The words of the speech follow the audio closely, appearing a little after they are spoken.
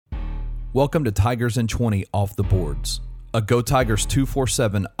Welcome to Tigers in 20 Off the Boards, a Go Tigers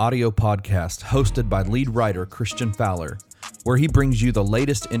 247 audio podcast hosted by lead writer Christian Fowler, where he brings you the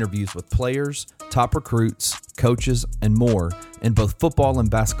latest interviews with players, top recruits, coaches, and more in both football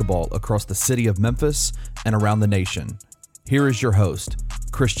and basketball across the city of Memphis and around the nation. Here is your host,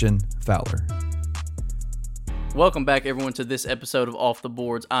 Christian Fowler. Welcome back, everyone, to this episode of Off the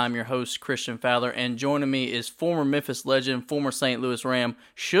Boards. I'm your host, Christian Fowler, and joining me is former Memphis legend, former St. Louis Ram,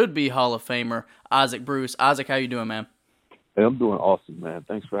 should-be Hall of Famer, Isaac Bruce. Isaac, how you doing, man? Hey, I'm doing awesome, man.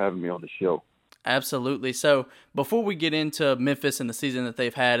 Thanks for having me on the show. Absolutely. So, before we get into Memphis and the season that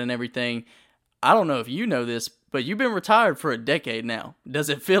they've had and everything, I don't know if you know this, but you've been retired for a decade now. Does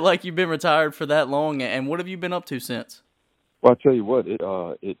it feel like you've been retired for that long, and what have you been up to since? Well, I tell you what,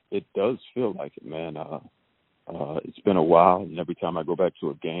 it does feel like it, man. It's been a while, and every time I go back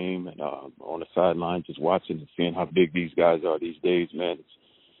to a game and on the sideline just watching and seeing how big these guys are these days, man,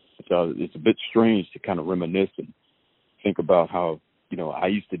 it's a bit strange to kind of reminisce and think about how, I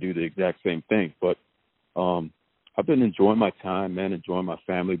used to do the exact same thing. But I've been enjoying my time, man, enjoying my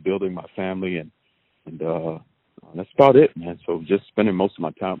family, building my family, and that's about it, man. So just spending most of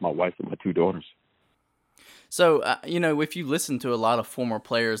my time with my wife and my two daughters. So, if you listen to a lot of former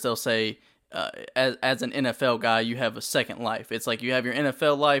players, they'll say, as an NFL guy, you have a second life. It's like you have your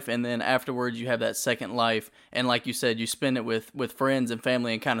NFL life, and then afterwards you have that second life. And like you said, you spend it with friends and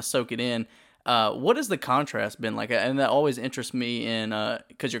family and kind of soak it in. What has the contrast been like? And that always interests me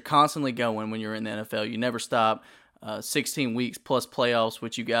because you're constantly going when you're in the NFL. You never stop. 16 weeks plus playoffs,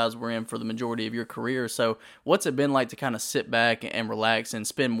 which you guys were in for the majority of your career. So what's it been like to kind of sit back and relax and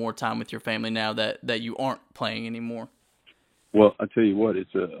spend more time with your family now that you aren't playing anymore? Well, I tell you what,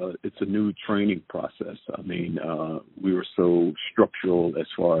 it's a new training process. I mean, we were so structural as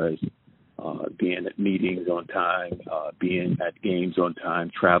far as being at meetings on time, being at games on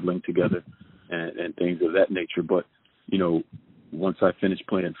time, traveling together, and things of that nature. But, once I finished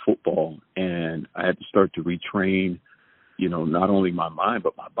playing football and I had to start to retrain, not only my mind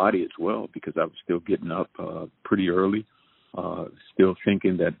but my body as well, because I was still getting up pretty early, still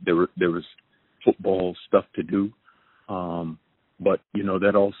thinking that there was football stuff to do. But,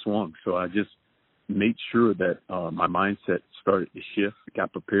 that all swung. So I just made sure that my mindset started to shift,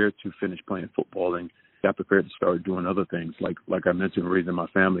 got prepared to finish playing football, and got prepared to start doing other things, like I mentioned, raising my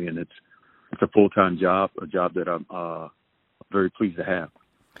family. And it's a full-time job, a job that I'm very pleased to have.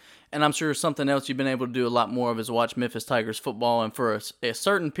 And I'm sure something else you've been able to do a lot more of is watch Memphis Tigers football. And for a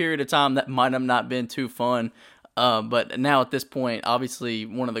certain period of time, that might have not been too fun. But now at this point, obviously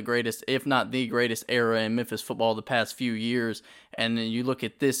one of the greatest, if not the greatest era in Memphis football the past few years. And then you look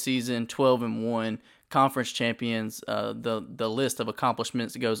at this season, 12-1, conference champions, the list of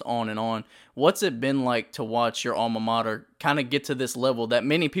accomplishments goes on and on. What's it been like to watch your alma mater kind of get to this level that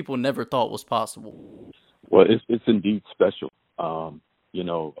many people never thought was possible? Well, it's indeed special.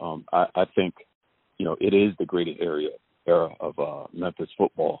 I think, it is the greatest era of Memphis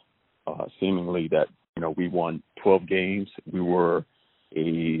football. Seemingly that, we won 12 games. We were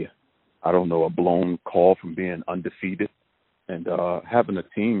a blown call from being undefeated, and having a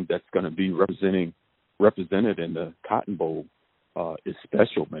team that's going to be represented in the Cotton Bowl is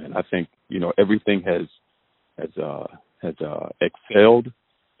special, man. I think, everything has excelled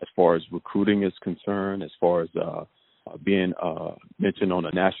as far as recruiting is concerned, as far as being mentioned on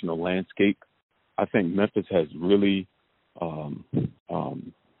a national landscape. I think Memphis has really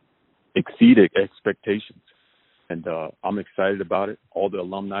exceeded expectations, and I'm excited about it. All the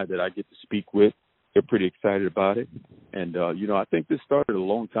alumni that I get to speak with, they're pretty excited about it. And I think this started a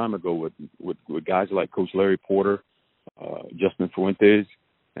long time ago with guys like Coach Larry Porter, Justin Fuentes,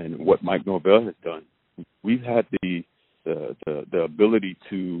 and what Mike Norvell has done. We've had the ability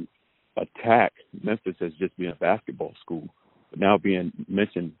to attack Memphis as just being a basketball school, but now being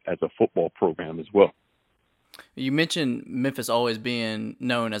mentioned as a football program as well. You mentioned Memphis always being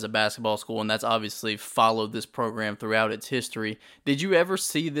known as a basketball school, and that's obviously followed this program throughout its history. Did you ever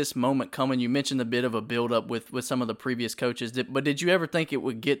see this moment coming? You mentioned a bit of a build-up with some of the previous coaches, but did you ever think it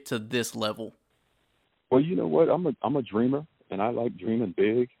would get to this level? Well, you know what? I'm a dreamer, and I like dreaming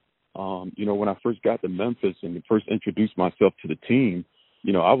big. When I first got to Memphis and first introduced myself to the team,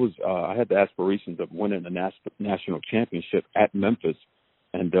 I had the aspirations of winning a national championship at Memphis,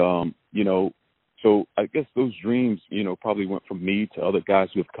 and so I guess those dreams, probably went from me to other guys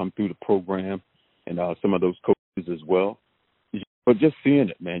who have come through the program, and some of those coaches as well. But just seeing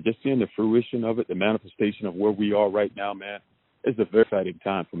it, man, just seeing the fruition of it, the manifestation of where we are right now, man, it's a very exciting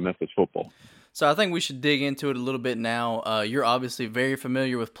time for Memphis football. So I think we should dig into it a little bit now. You're obviously very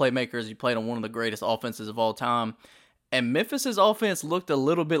familiar with playmakers. You played on one of the greatest offenses of all time. And Memphis's offense looked a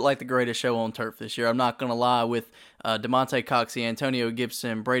little bit like the greatest show on turf this year. I'm not going to lie, with Damonte Coxey, Antonio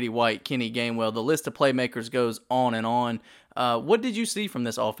Gibson, Brady White, Kenny Gainwell. The list of playmakers goes on and on. What did you see from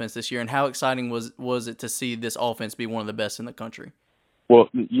this offense this year, and how exciting was it to see this offense be one of the best in the country? Well,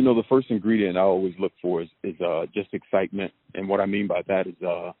 the first ingredient I always look for is just excitement. And what I mean by that is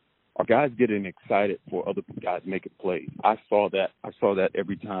our guys getting excited for other guys making plays. I saw that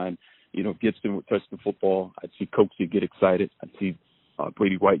every time. Gibson would touch the football. I'd see Coxey get excited. I'd see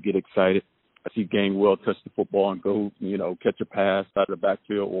Brady White get excited. I'd see Gainwell touch the football and go, catch a pass out of the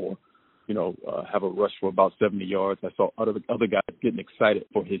backfield or, have a rush for about 70 yards. I saw other guys getting excited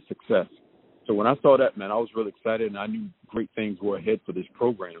for his success. So when I saw that, man, I was really excited, and I knew great things were ahead for this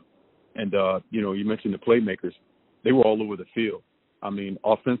program. And, you mentioned the playmakers. They were all over the field. I mean,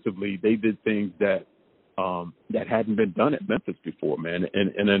 offensively, they did things that hadn't been done at Memphis before, man,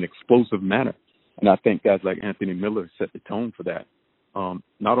 in an explosive manner. And I think guys like Anthony Miller set the tone for that.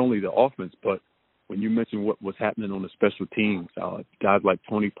 Not only the offense, but when you mentioned what was happening on the special teams, guys like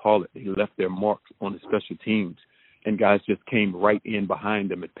Tony Pollard, they left their marks on the special teams, and guys just came right in behind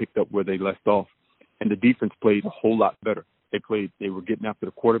them and picked up where they left off. And the defense played a whole lot better. They were getting after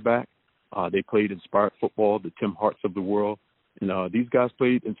the quarterback. They played inspired football, the Tim Harts of the world. And these guys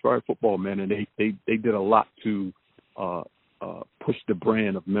played inspired football, man, and they did a lot to push the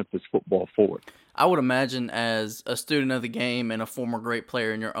brand of Memphis football forward. I would imagine, as a student of the game and a former great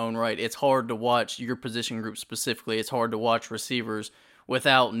player in your own right, it's hard to watch your position group specifically. It's hard to watch receivers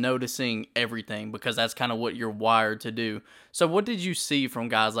without noticing everything, because that's kind of what you're wired to do. So what did you see from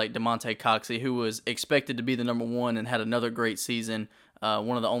guys like Damonte Coxey, who was expected to be the number one and had another great season,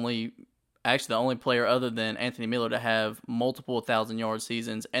 one of the only player other than Anthony Miller to have multiple 1,000-yard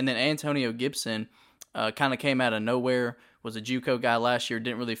seasons, and then Antonio Gibson kind of came out of nowhere, was a JUCO guy last year,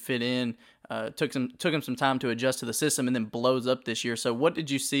 didn't really fit in, took him some time to adjust to the system, and then blows up this year. So what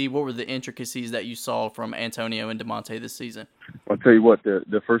did you see? What were the intricacies that you saw from Antonio and Damonte this season? I'll tell you what,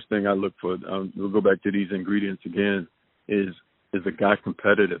 the first thing I look for, we'll go back to these ingredients again, is a guy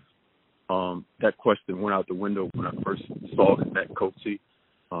competitive? That question went out the window when I first saw that Coxey.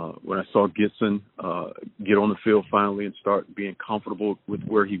 When I saw Gibson get on the field finally and start being comfortable with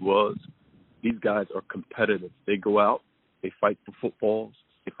where he was, these guys are competitive. They go out, they fight for footballs,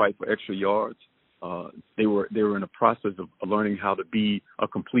 they fight for extra yards. They were in a process of learning how to be a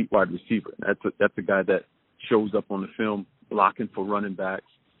complete wide receiver. That's a guy that shows up on the film blocking for running backs,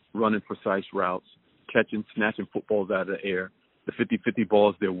 running precise routes, catching, snatching footballs out of the air, the 50-50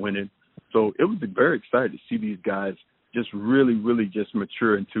 balls they're winning. So it was very exciting to see these guys just really, really just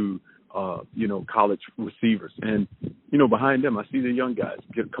mature into, college receivers. And, behind them, I see the young guys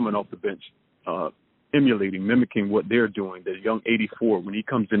coming off the bench, emulating, mimicking what they're doing. The young 84, when he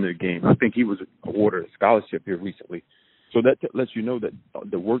comes into the game, I think he was awarded a scholarship here recently. So that lets you know that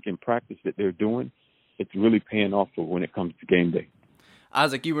the work and practice that they're doing, it's really paying off for when it comes to game day.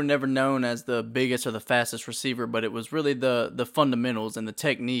 Isaac, you were never known as the biggest or the fastest receiver, but it was really the fundamentals and the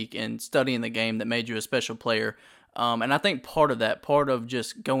technique and studying the game that made you a special player. And I think part of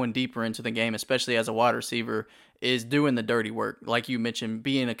just going deeper into the game, especially as a wide receiver, is doing the dirty work. Like you mentioned,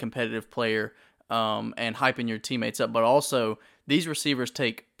 being a competitive player and hyping your teammates up. But also, these receivers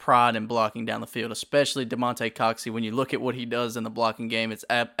take pride in blocking down the field, especially Damonte Coxey. When you look at what he does in the blocking game, it's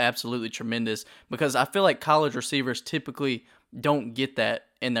absolutely tremendous, because I feel like college receivers typically don't get that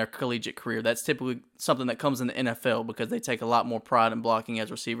in their collegiate career. That's typically something that comes in the NFL, because they take a lot more pride in blocking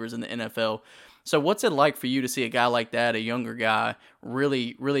as receivers in the NFL. So what's it like for you to see a guy like that, a younger guy,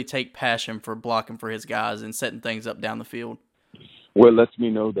 really, really take passion for blocking for his guys and setting things up down the field? Well, it lets me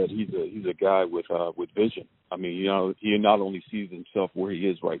know that he's a guy with vision. I mean, he not only sees himself where he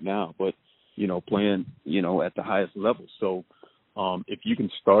is right now, but, playing, at the highest level. So if you can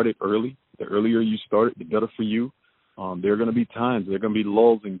start it early, the earlier you start it, the better for you. There are going to be times, there are going to be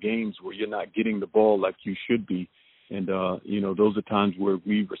lulls in games where you're not getting the ball like you should be. And, those are times where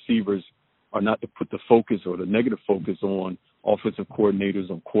we receivers are not to put the focus or the negative focus on offensive coordinators,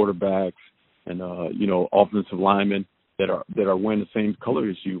 on quarterbacks, and, offensive linemen that are wearing the same color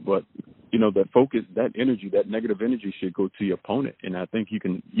as you. But, that focus, that energy, that negative energy should go to your opponent. And I think you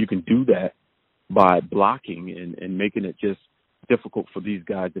can do that by blocking and making it just difficult for these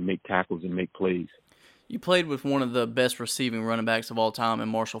guys to make tackles and make plays. You played with one of the best receiving running backs of all time in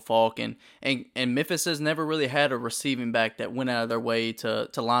Marshall Faulk, and Memphis has never really had a receiving back that went out of their way to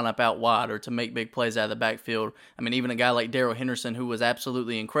line up out wide or to make big plays out of the backfield. I mean, even a guy like Darrell Henderson, who was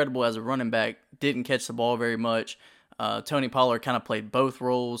absolutely incredible as a running back, didn't catch the ball very much. Tony Pollard kind of played both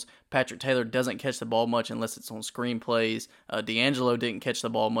roles. Patrick Taylor doesn't catch the ball much unless it's on screenplays. D'Angelo didn't catch the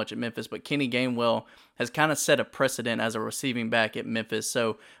ball much at Memphis, but Kenny Gainwell has kind of set a precedent as a receiving back at Memphis.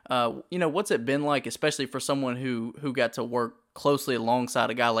 So, what's it been like, especially for someone who got to work closely alongside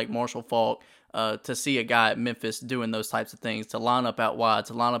a guy like Marshall Faulk, to see a guy at Memphis doing those types of things, to line up out wide,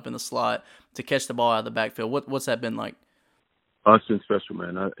 to line up in the slot, to catch the ball out of the backfield? What's that been like? It's been special,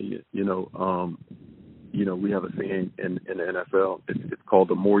 man. We have a saying in the NFL. It's called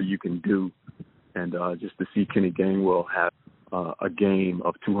 "the more you can do," and just to see Kenny Gainwell have a game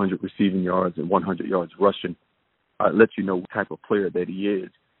of 200 receiving yards and 100 yards rushing, lets you know what type of player that he is.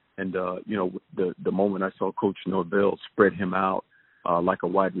 And the moment I saw Coach Norvell spread him out like a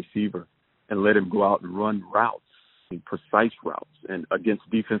wide receiver and let him go out and run routes, precise routes, and against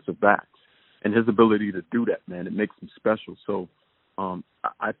defensive backs, and his ability to do that, man, it makes him special. So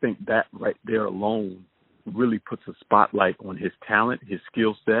I think that right there alone really puts a spotlight on his talent, his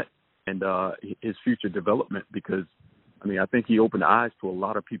skill set, and his future development, because, I think he opened eyes to a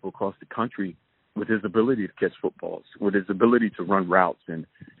lot of people across the country with his ability to catch footballs, with his ability to run routes and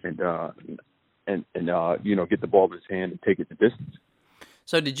get the ball in his hand and take it the distance.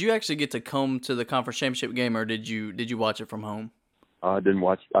 So did you actually get to come to the conference championship game, or did you watch it from home? I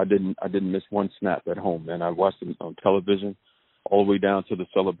didn't miss one snap at home, man. I watched it on television all the way down to the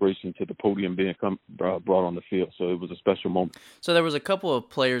celebration, to the podium being brought on the field. So it was a special moment. So there was a couple of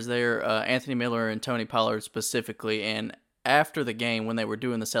players there, Anthony Miller and Tony Pollard specifically, and after the game when they were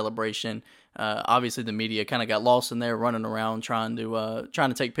doing the celebration, obviously the media kind of got lost in there, running around trying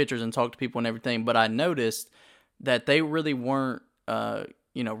to take pictures and talk to people and everything. But I noticed that they really weren't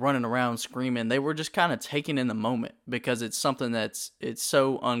running around screaming. They were just kind of taking in the moment, because it's something it's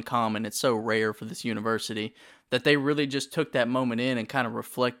so uncommon, it's so rare for this university, that they really just took that moment in and kind of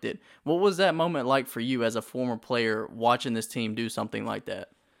reflected. What was that moment like for you as a former player, watching this team do something like that?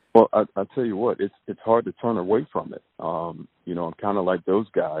 Well, I'll tell you what, it's hard to turn away from it. I'm kind of like those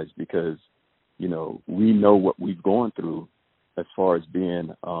guys, because, we know what we've gone through as far as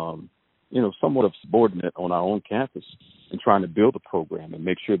being, somewhat of subordinate on our own campus and trying to build a program and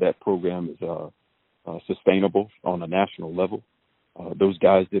make sure that program is sustainable on a national level. Those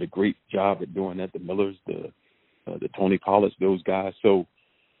guys did a great job at doing that, the Millers, the Tony Pollards, those guys. So,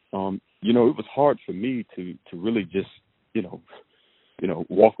 it was hard for me to really just,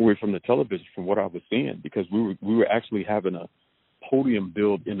 walk away from the television from what I was seeing, because we were actually having a podium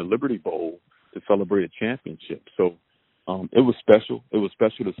build in the Liberty Bowl to celebrate a championship. So it was special. It was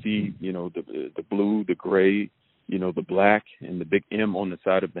special to see, the blue, the gray, the black, and the big M on the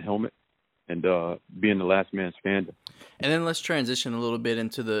side of the helmet, and being the last man standing. And then let's transition a little bit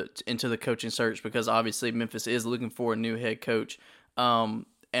into the coaching search, because obviously Memphis is looking for a new head coach.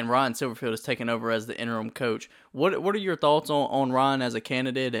 And Ryan Silverfield is taking over as the interim coach. What are your thoughts on Ryan as a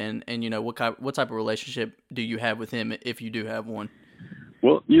candidate, and what type of relationship do you have with him, if you do have one?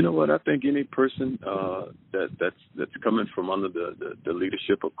 Well, you know what? I think any person that's coming from under the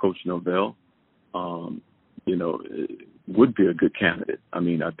leadership of Coach Norvell, would be a good candidate. I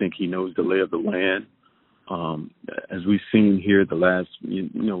think he knows the lay of the land. As we've seen here the last,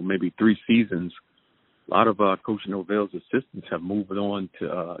 maybe 3 seasons, a lot of Coach Norvell's assistants have moved on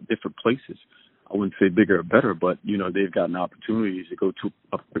to different places. I wouldn't say bigger or better, but, they've gotten opportunities to go to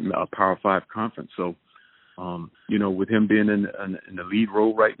a Power 5 conference. So, with him being in the lead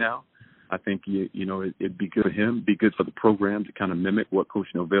role right now, I think, it'd be good for him, be good for the program to kind of mimic what Coach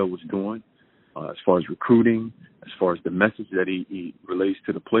Norvell was doing as far as recruiting, as far as the message that he relays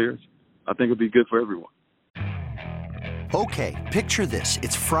to the players. I think it'd be good for everyone. Okay, picture this.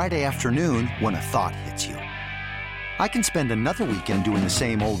 It's Friday afternoon when a thought hits you. I can spend another weekend doing the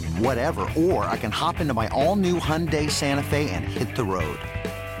same old whatever, or I can hop into my all-new Hyundai Santa Fe and hit the road.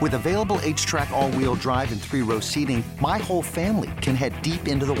 With available H-Track all-wheel drive and 3-row seating, my whole family can head deep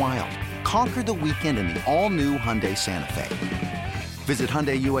into the wild. Conquer the weekend in the all-new Hyundai Santa Fe. Visit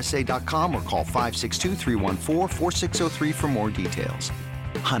HyundaiUSA.com or call 562-314-4603 for more details.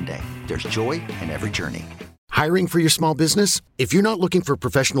 Hyundai, there's joy in every journey. Hiring for your small business? If you're not looking for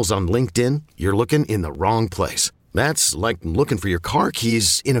professionals on LinkedIn, you're looking in the wrong place. That's like looking for your car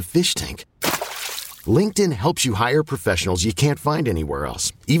keys in a fish tank. LinkedIn helps you hire professionals you can't find anywhere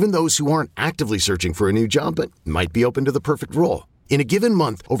else, even those who aren't actively searching for a new job but might be open to the perfect role. In a given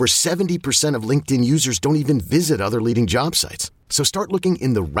month, over 70% of LinkedIn users don't even visit other leading job sites. So start looking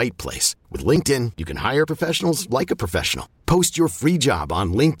in the right place. With LinkedIn, you can hire professionals like a professional. Post your free job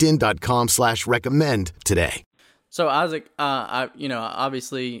on linkedin.com/recommend today. So Isaac, I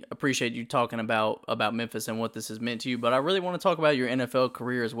obviously appreciate you talking about Memphis and what this has meant to you, but I really want to talk about your NFL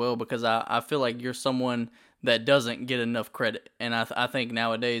career as well, because I feel like you're someone that doesn't get enough credit. And I think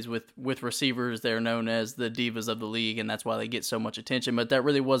nowadays with receivers, they're known as the divas of the league, and that's why they get so much attention. But that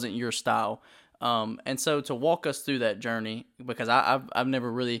really wasn't your style. And so to walk us through that journey, because I've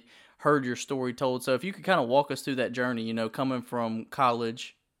never really heard your story told. So if you could kind of walk us through that journey, you know, coming from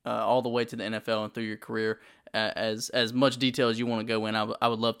college all the way to the NFL and through your career, as much detail as you want to go in, I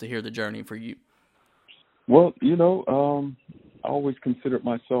would love to hear the journey for you. Well, you know, I always considered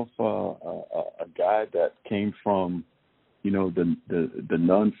myself a guy that came from, you know, the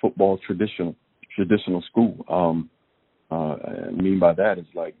non-football traditional school. I mean by that is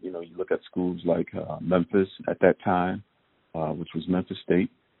like, you know, you look at schools like Memphis at that time, which was Memphis State.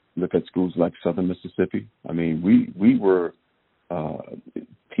 You look at schools like Southern Mississippi. I mean, we were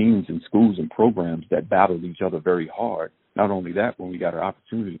teams and schools and programs that battled each other very hard. Not only that, when we got an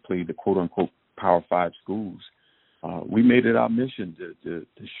opportunity to play the quote-unquote Power 5 schools, we made it our mission to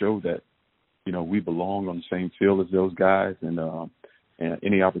show that, you know, we belong on the same field as those guys, and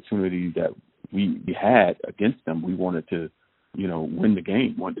any opportunity that we had against them, we wanted to, you know, win the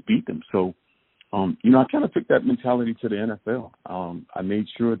game, wanted to beat them. So, you know, I kind of took that mentality to the NFL. I made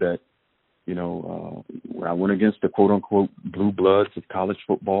sure that, you know, when I went against the quote-unquote blue bloods of college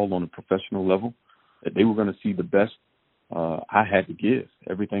football on a professional level, that they were going to see the best I had to give.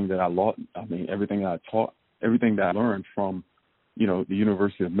 Everything that everything I taught, everything that I learned from, you know, the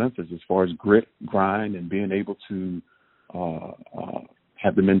University of Memphis as far as grit, grind, and being able to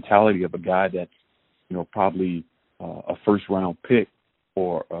have the mentality of a guy that's, you know, probably a first-round pick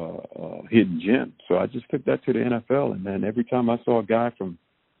or a hidden gem. So I just took that to the NFL, and then every time I saw a guy from,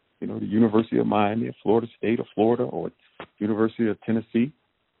 you know, the University of Miami, or Florida State, or Florida, or University of Tennessee,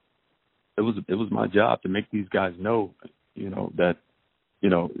 it was my job to make these guys know, you know, that, you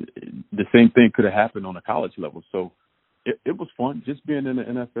know, the same thing could have happened on a college level. So it was fun just being in the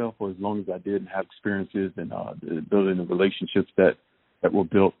NFL for as long as I did and have experiences and building the relationships that were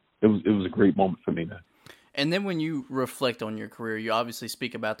built. It was a great moment for me, man. And then when you reflect on your career, you obviously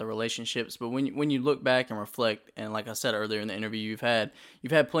speak about the relationships, but when you look back and reflect, and like I said earlier in the interview, you've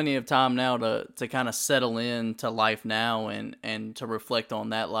had plenty of time now to kind of settle into life now and to reflect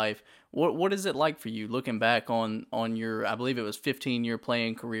on that life. What is it like for you looking back on your, I believe it was 15-year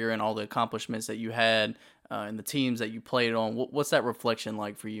playing career and all the accomplishments that you had and the teams that you played on? What's that reflection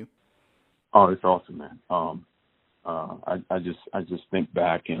like for you? Oh, it's awesome, man. I just think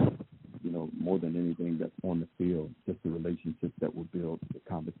back, and, you know, more than anything that's on the field, just the relationships that were built, the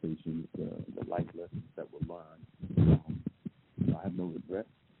conversations, the life lessons that were learned. I have no regrets.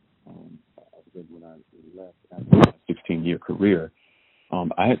 Because when I left after my 16-year career,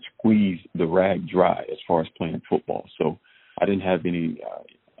 I had squeezed the rag dry as far as playing football. So I didn't have any.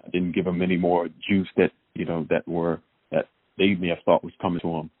 I didn't give them any more juice that, you know, that they may have thought was coming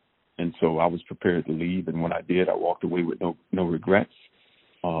to them. And so I was prepared to leave. And when I did, I walked away with no regrets.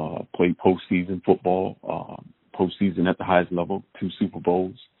 Played postseason football, postseason at the highest level, 2 Super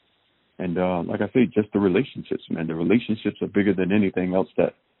Bowls. And like I say, just the relationships, man. The relationships are bigger than anything else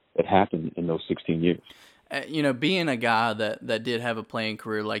that happened in those 16 years. You know, being a guy that did have a playing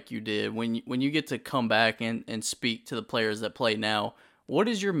career like you did, when you get to come back and speak to the players that play now, what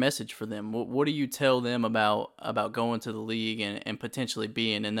is your message for them? What do you tell them about going to the league and potentially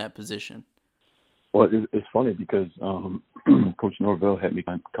being in that position? Well, it's funny because Coach Norvell had me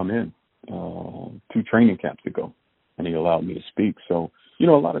come in 2 training camps ago, and he allowed me to speak. So, you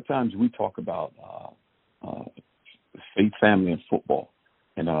know, a lot of times we talk about faith, family, and football.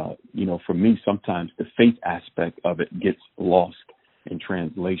 And, you know, for me, sometimes the faith aspect of it gets lost in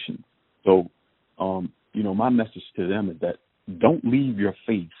translation. So, you know, my message to them is that don't leave your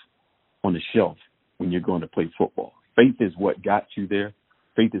faith on the shelf when you're going to play football. Faith is what got you there.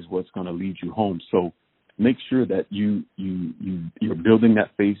 Faith is what's going to lead you home. So make sure that you're building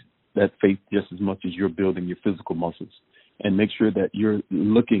that faith just as much as you're building your physical muscles. And make sure that you're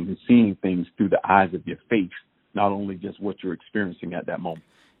looking and seeing things through the eyes of your faith, not only just what you're experiencing at that moment.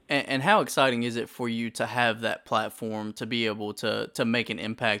 And how exciting is it for you to have that platform to be able to make an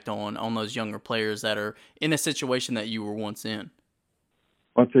impact on those younger players that are in a situation that you were once in?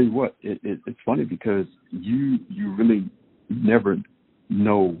 I'll tell you what, it's funny because you really never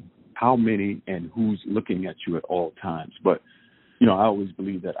know how many and who's looking at you at all times. But, you know, I always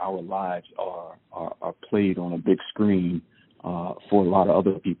believe that our lives are played on a big screen for a lot of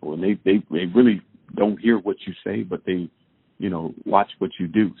other people. And they really don't hear what you say, but they, you know, watch what you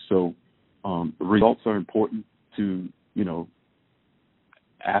do. So the results are important to, you know,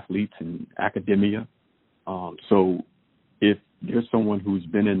 athletes and academia. So if there's someone who's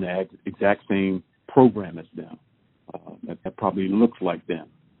been in the exact same program as them, that probably looks like them,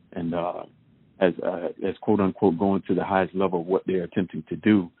 and as quote unquote going to the highest level of what they're attempting to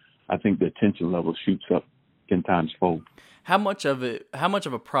do, I think the attention level shoots up 10 times fold. How much of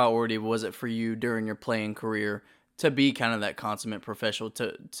a priority was it for you during your playing career to be kind of that consummate professional,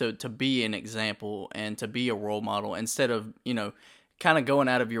 to be an example and to be a role model instead of, kind of going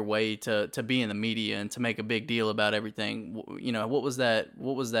out of your way to be in the media and to make a big deal about everything? What was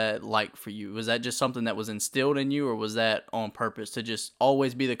that like for you? Was that just something that was instilled in you, or was that on purpose to just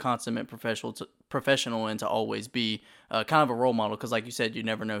always be the consummate professional and to always be kind of a role model? Because like you said, you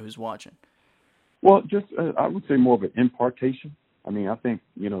never know who's watching. Well, just I would say more of an impartation. I mean, I think,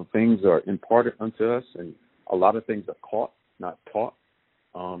 things are imparted unto us, and a lot of things are caught, not taught.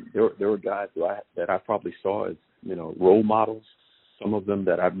 There were guys that I probably saw as, role models, some of them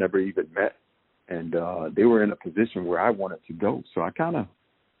that I've never even met, and they were in a position where I wanted to go. So I kind of,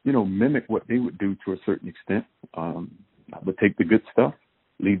 mimic what they would do to a certain extent. I would take the good stuff,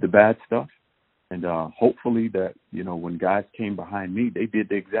 leave the bad stuff, and hopefully that, when guys came behind me, they did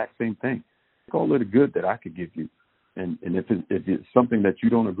the exact same thing. All of the good that I could give you. And if it's something that you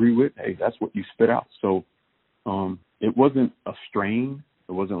don't agree with, hey, that's what you spit out. So it wasn't a strain.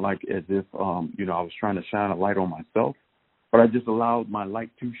 It wasn't like as if, I was trying to shine a light on myself, but I just allowed my light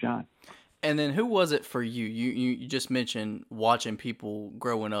to shine. And then who was it for you? You just mentioned watching people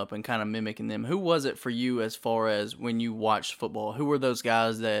growing up and kind of mimicking them. Who was it for you as far as when you watched football? Who were those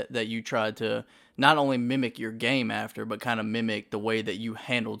guys that you tried to not only mimic your game after, but kind of mimic the way that you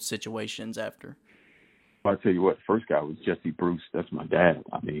handled situations after? I'll tell you what, the first guy was Jesse Bruce. That's my dad.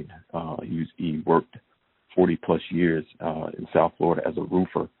 I mean, he worked 40-plus years in South Florida as a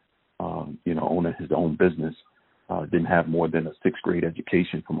roofer, owning his own business. Didn't have more than a sixth grade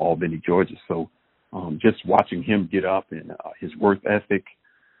education from Albany, Georgia. So just watching him get up and his work ethic,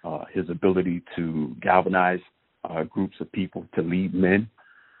 his ability to galvanize groups of people, to lead men,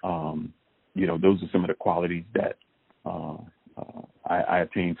 those are some of the qualities that I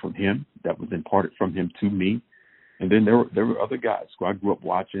attained from him, that was imparted from him to me. And then there were other guys who I grew up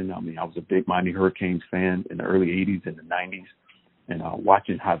watching. I mean, I was a big Miami Hurricanes fan in the early 80s and the 90s, and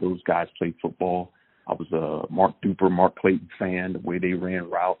watching how those guys played football. I was a Mark Duper, Mark Clayton fan, the way they ran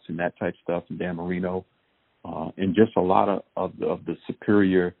routes and that type of stuff, and Dan Marino, and just a lot of the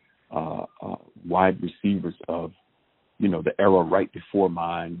superior wide receivers of, the era right before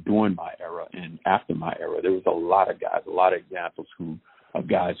mine, during my era, and after my era. There was a lot of guys, a lot of examples of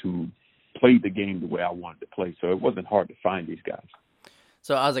guys who played the game the way I wanted to play. So it wasn't hard to find these guys.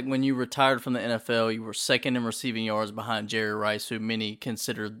 So, Isaac, when you retired from the NFL, you were second in receiving yards behind Jerry Rice, who many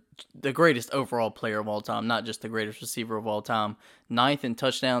consider the greatest overall player of all time, not just the greatest receiver of all time, 9th in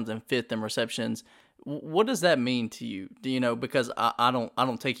touchdowns and 5th in receptions. What does that mean to you? Because I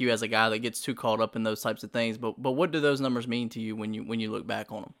don't take you as a guy that gets too caught up in those types of things, but what do those numbers mean to you when you look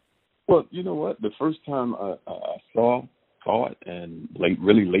back on them? Well, you know what? The first time I saw it and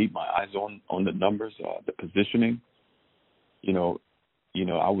really laid my eyes on the numbers, the positioning,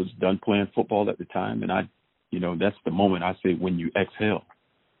 I was done playing football at the time, and that's the moment I say when you exhale.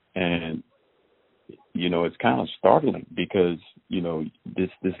 And, it's kind of startling because,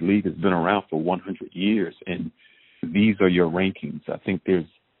 this league has been around for 100 years, and these are your rankings. I think there's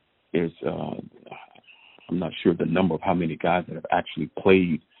I'm not sure the number of how many guys that have actually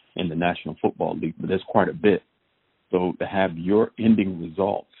played in the National Football League, but there's quite a bit. So to have your ending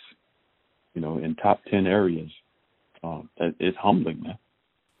results, in top 10 areas, it's humbling, man.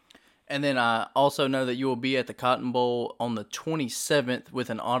 And then I also know that you will be at the Cotton Bowl on the 27th with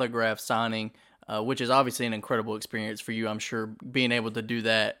an autograph signing, which is obviously an incredible experience for you, I'm sure, being able to do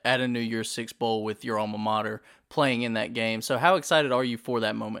that at a New Year's Six Bowl with your alma mater, playing in that game. So how excited are you for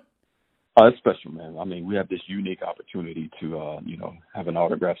that moment? It's special, man. I mean, we have this unique opportunity to, have an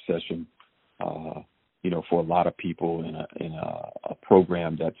autograph session, for a lot of people in a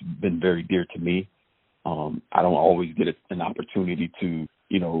program that's been very dear to me. I don't always get an opportunity to,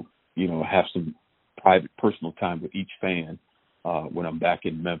 have some private, personal time with each fan when I'm back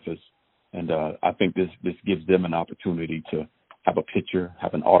in Memphis. And I think this gives them an opportunity to have a picture,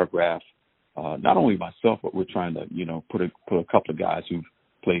 have an autograph. Not only myself, but we're trying to, put a couple of guys who've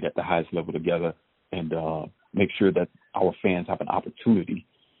played at the highest level together and make sure that our fans have an opportunity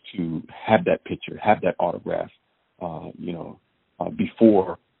to have that picture, have that autograph,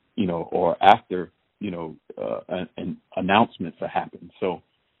 before, or after, an announcements that happen. So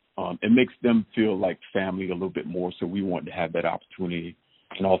it makes them feel like family a little bit more. So we want to have that opportunity.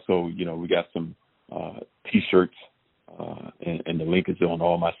 And also, we got some T-shirts, and the link is on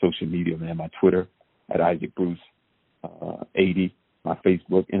all my social media, man, my Twitter at Isaac Bruce 80, my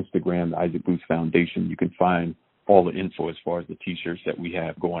Facebook, Instagram, the Isaac Bruce Foundation. You can find all the info as far as the T-shirts that we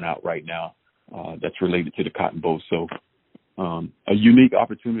have going out right now. that's related to the Cotton Bowl. So a unique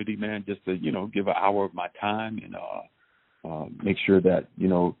opportunity, man, just to, give an hour of my time and make sure that,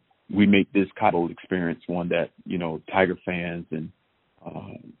 we make this Cotton Bowl experience one that, Tiger fans and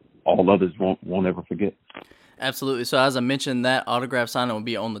all others won't ever forget. Absolutely. So as I mentioned, that autograph signing will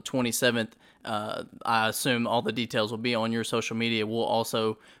be on the 27th. I assume all the details will be on your social media. We'll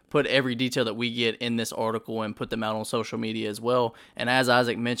also put every detail that we get in this article and put them out on social media as well. And as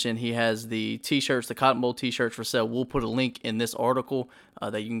Isaac mentioned, he has the T-shirts, the Cotton Bowl T-shirts for sale. We'll put a link in this article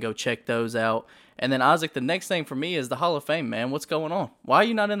that you can go check those out. And then, Isaac, the next thing for me is the Hall of Fame, man. What's going on? Why are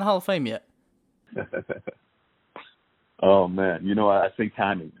you not in the Hall of Fame yet? Oh, man. I say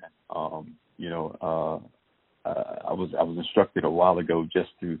timing, man. I was instructed a while ago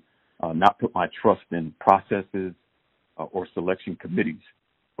just to not put my trust in processes or selection committees,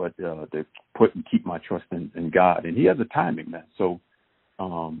 but to put and keep my trust in God. And he has a timing, man. So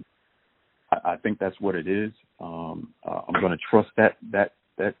I think that's what it is. I'm going to trust that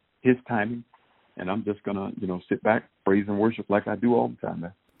his timing, and I'm just going to, sit back, praise and worship like I do all the time,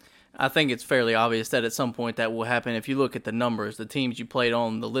 man. I think it's fairly obvious that at some point that will happen. If you look at the numbers, the teams you played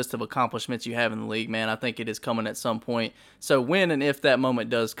on, the list of accomplishments you have in the league, man, I think it is coming at some point. So when and if that moment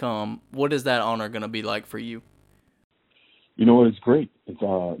does come, what is that honor going to be like for you? It's great. It's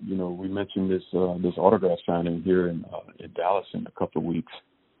we mentioned this autograph signing here in Dallas in a couple of weeks.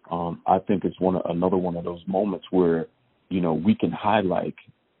 I think it's another one of those moments where we can highlight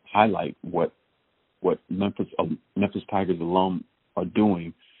what Memphis Tigers alum are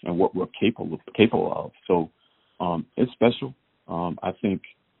doing and what we're capable of. So it's special. I think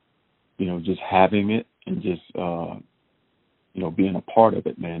just having it and just being a part of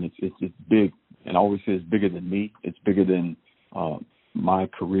it, man. It's big, and I always say it's bigger than me. It's bigger than my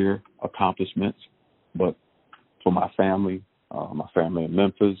career accomplishments, but for my family in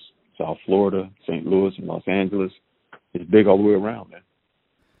Memphis, South Florida, St. Louis, and Los Angeles, it's big all the way around, man.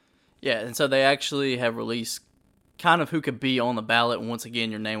 Yeah, and so they actually have released kind of who could be on the ballot. And once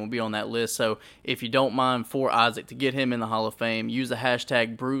again, your name will be on that list. So if you don't mind, for Isaac to get him in the Hall of Fame, use the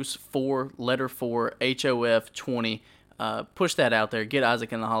hashtag Bruce4, letter 4, HOF20. Push that out there. Get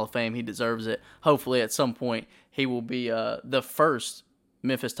Isaac in the Hall of Fame. He deserves it. Hopefully at some point he will be the first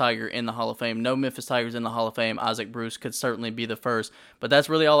Memphis Tiger in the Hall of Fame. No Memphis Tigers in the Hall of Fame. Isaac Bruce could certainly be the first. But that's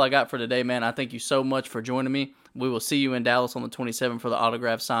really all I got for today, man. I thank you so much for joining me. We will see you in Dallas on the 27th for the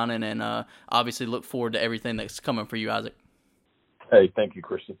autograph signing, and obviously look forward to everything that's coming for you, Isaac. Hey, thank you,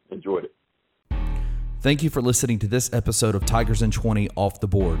 Christian. Enjoyed it. Thank you for listening to this episode of Tigers in 20 Off the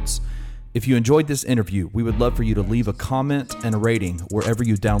Boards. If you enjoyed this interview, we would love for you to leave a comment and a rating wherever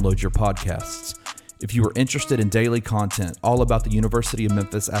you download your podcasts. If you are interested in daily content all about the University of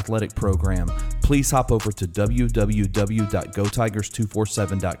Memphis athletic program, please hop over to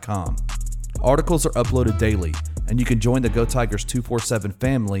www.gotigers247.com. Articles are uploaded daily, and you can join the Go Tigers 247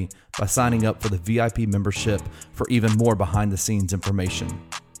 family by signing up for the VIP membership for even more behind-the-scenes information.